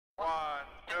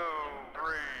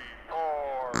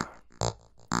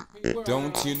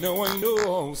Don't you know I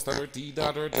know? Stutter dee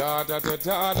da da da da da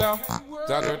da da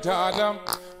da da da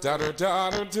da da da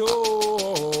da do.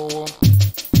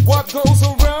 What goes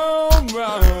around,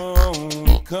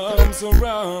 round, comes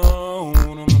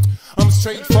around. I'm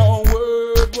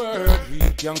straightforward, we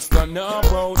youngster now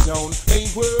bow down a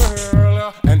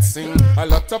whirl and sing. A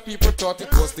lot of people thought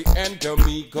it was the end of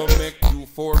me. Go make you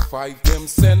 4, 5, them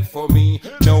send for me.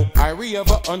 No, I have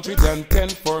 110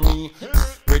 for me.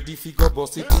 Ready fi go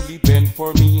bust it till he bend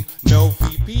for me. No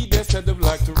VP, they said they'd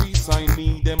like to re-sign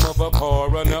me. Them have a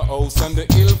car and a house and the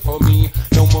hill for me.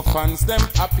 No more fans, them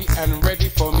happy and ready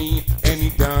for me. Any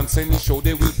dance, any show,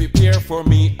 they will prepare for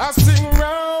me. I sing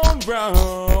round,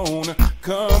 round,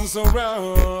 comes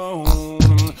around.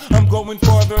 I'm going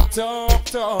for the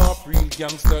top, real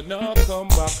gangster now come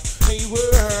back. Hey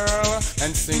world,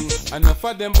 and sing. Enough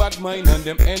of them bad mind and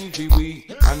them envy we.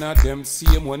 And of them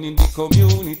same one in the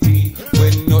community.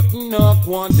 When nothing not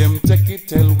want them take it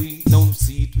tell we. No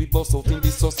seat we bust out in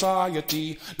the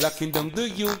society. Locking down the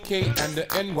UK and the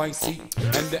NYC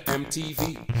and the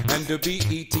MTV and the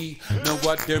BET. Now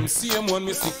what them same one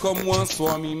me see come once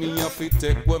for me have to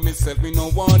take what me said. Me no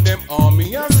want them on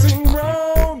me. I sing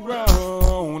round,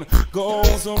 round,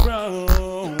 goes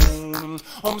around.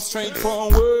 I'm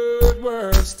straightforward,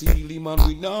 word steely man,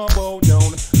 we now bow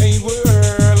down. Hey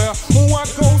world,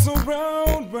 what goes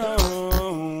around,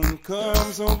 round,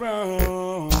 comes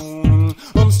around.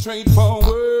 I'm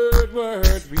straightforward,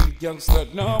 word, real youngster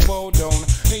now bow down.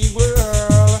 Hey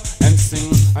world, and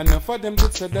sing. Enough of them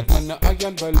that said that man a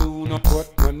iron balloon.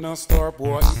 But when a star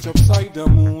boy each upside the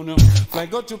moon. Fly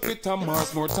go Jupiter,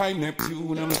 Mars, more time Neptune.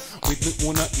 With me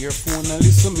own a earphone and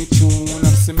listen me tune.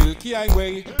 I'm see Milky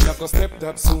Highway, not go step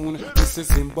that soon. This is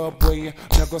Zimbabwe,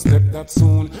 not go step that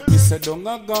soon. Me say don't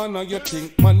a Ghana, you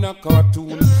think man a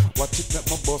cartoon. Watch it let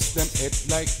my bust them head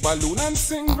like balloon. And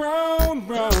sing round,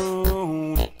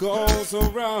 round, goes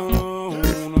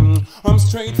around. I'm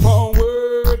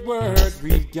straightforward, word,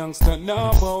 real gangster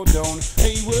now bow down.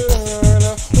 Hey world,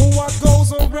 what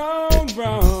goes around,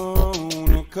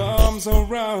 round, comes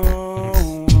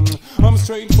around. I'm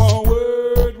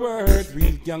straightforward, word,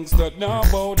 real gangster now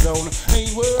bow down.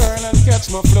 Hey world, and catch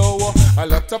my flow. A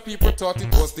lot of people thought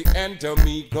it was the end of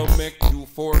me. Go make you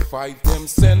 4, 5, them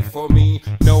send for me.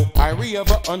 No, I have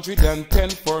 110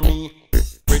 for me.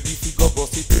 Ready to go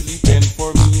bust it till he bend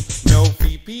for me. No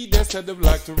VP, they said they'd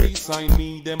like to re-sign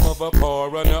me. Them have a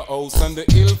car and a house and the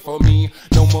hill for me.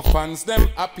 No more fans, them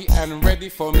happy and ready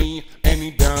for me.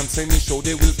 Any dance, any show,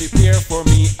 they will prepare for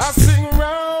me. I sing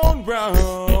round,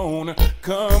 round,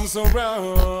 comes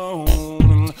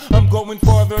around. I'm going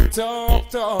for the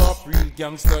top, real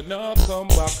gangster now come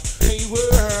back. Hey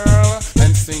world,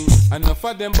 and sing. Enough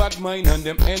of them bad mind and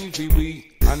them envy we.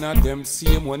 And of them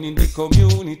same one in the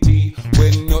community.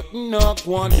 When nothing not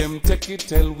want them take it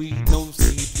tell we. No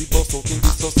seat we bust out in the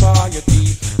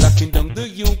society. Locking down the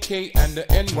UK and the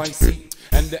NYC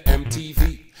and the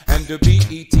MTV and the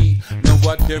BET. Now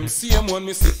what them same one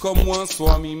me see come once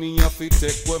for me have to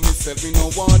take what me said. Me no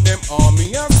want them on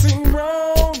me. I sing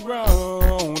round,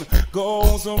 round,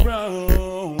 goes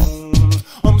around.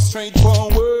 I'm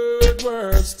straightforward,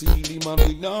 word steely man,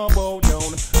 we now bow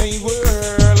down. Hey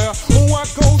world, what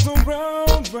goes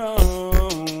around,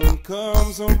 round,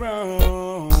 comes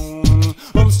around.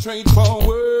 I'm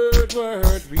straightforward,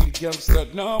 word, real gangster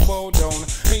now bow down.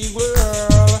 Hey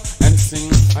world, and sing.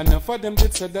 Enough of them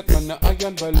that said that man a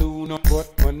iron balloon.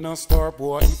 But when a star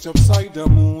boy each upside the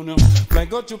moon. Fly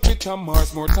go Jupiter,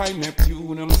 Mars, more time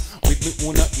Neptune. With me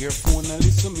own a earphone and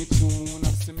listen me tune.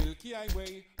 I'm see Milky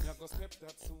Highway, not go step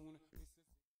that soon.